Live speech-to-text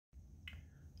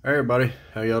Hey everybody,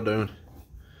 how y'all doing?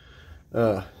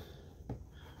 Went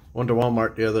to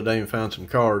Walmart the other day and found some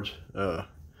cards.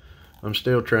 I'm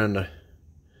still trying to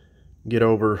get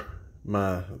over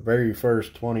my very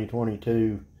first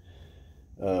 2022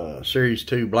 Series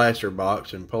 2 blaster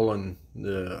box and pulling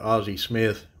the Ozzie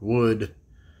Smith Wood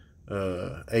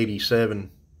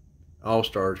 87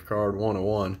 All-Stars card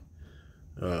 101.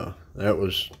 That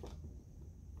was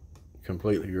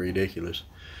completely ridiculous.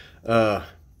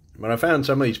 But I found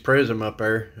some of these Prizm up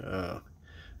there.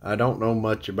 I don't know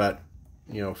much about,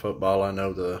 football. I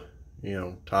know the,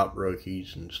 top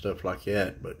rookies and stuff like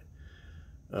that. But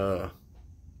I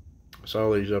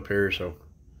saw these up here, so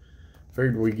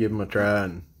figured we'd give them a try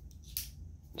and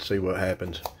see what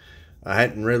happens. I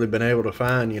hadn't really been able to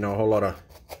find, a whole lot of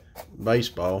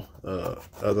baseball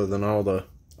other than all the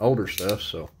older stuff.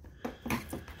 So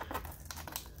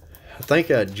I think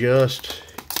I just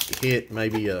hit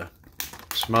maybe a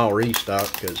small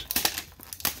restock because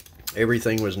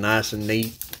everything was nice and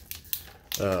neat.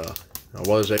 I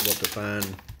was able to find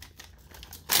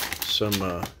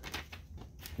some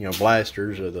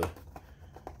blasters of the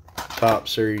top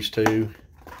Series 2,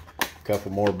 a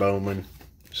couple more Bowman.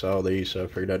 Saw these, so I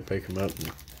figured I'd pick them up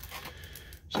and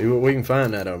see what we can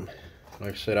find out of them.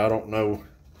 Like I said, I don't know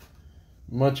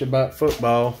much about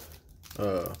football,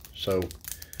 so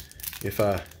if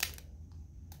I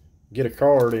get a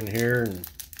card in here and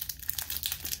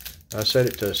I set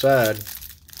it to the side,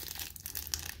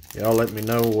 y'all let me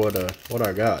know what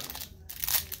I got.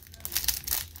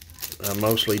 I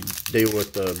mostly deal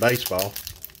with baseball,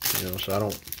 so I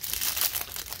don't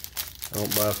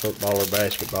buy football or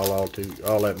basketball all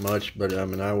that much, but I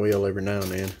mean I will every now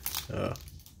and then.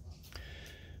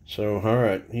 So all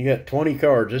right, you got 20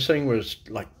 cards. This thing was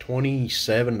like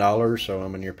 $27, so I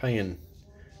mean you're paying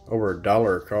over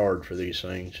 $1 a card for these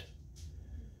things.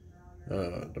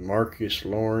 DeMarcus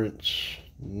Lawrence,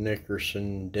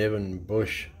 Nickerson, Devin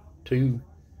Bush 2,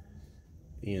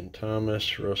 Ian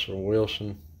Thomas, Russell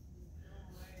Wilson.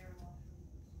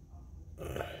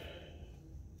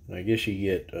 I guess you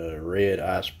get red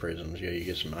ice prisms. Yeah, you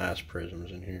get some ice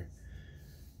prisms in here.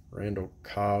 Randall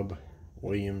Cobb,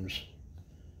 Williams,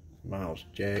 Miles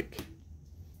Jack.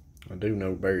 I do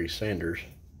know Barry Sanders.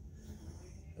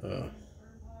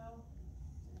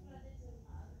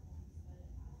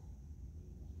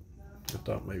 I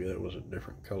thought maybe that was a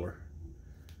different color.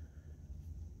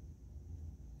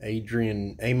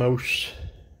 Adrian Amos,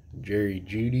 Jerry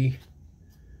Jeudy.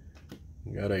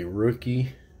 Got a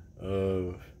rookie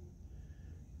of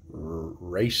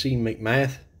Racy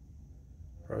McMath.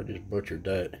 Probably just butchered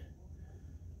that.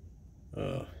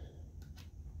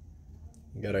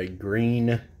 Got a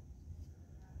green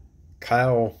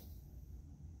Kyle.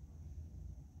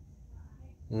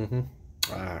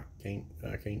 I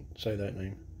can't say that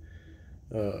name.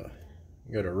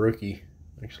 Got a rookie,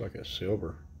 looks like a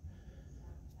silver,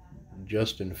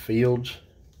 Justin Fields.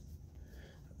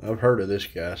 I've heard of this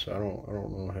guy, so I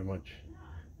don't know how much.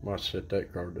 Might set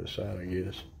that card to the side, I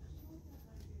guess.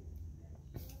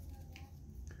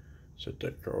 Set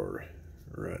that card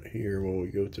right here while we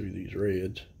go through these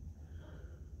reds.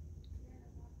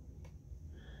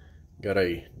 Got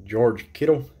a George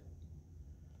Kittle,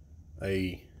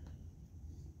 a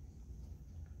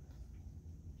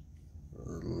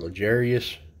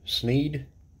L'Jarius Sneed.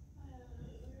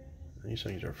 These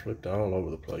things are flipped all over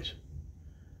the place.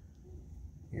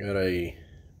 You got a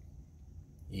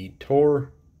Yetur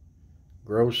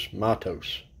Gross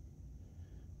Matos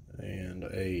and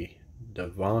a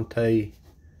Devontae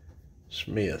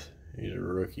Smith. He's a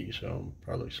rookie, so I'll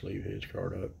probably sleeve his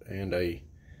card up. And a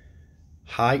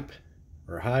Hype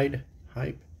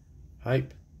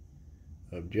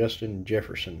of Justin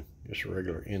Jefferson, just a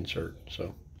regular insert.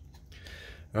 So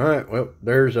all right, well,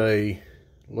 there's a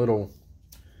little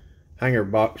hanger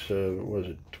box of, was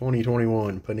it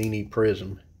 2021 Panini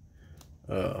Prizm.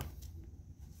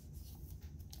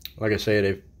 Like I said,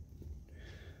 if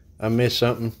I missed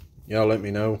something, y'all let me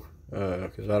know,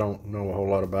 because I don't know a whole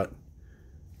lot about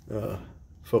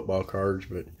football cards,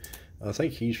 but I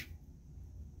think he's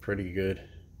pretty good.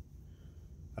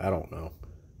 I don't know.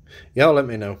 Y'all let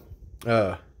me know.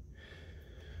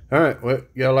 Alright, well,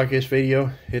 y'all like this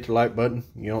video, hit the like button.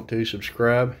 You want to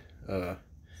subscribe.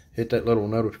 Hit that little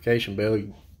notification bell.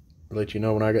 Let you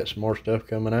know when I got some more stuff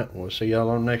coming out. We'll see y'all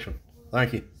on the next one.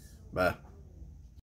 Thank you. Bye.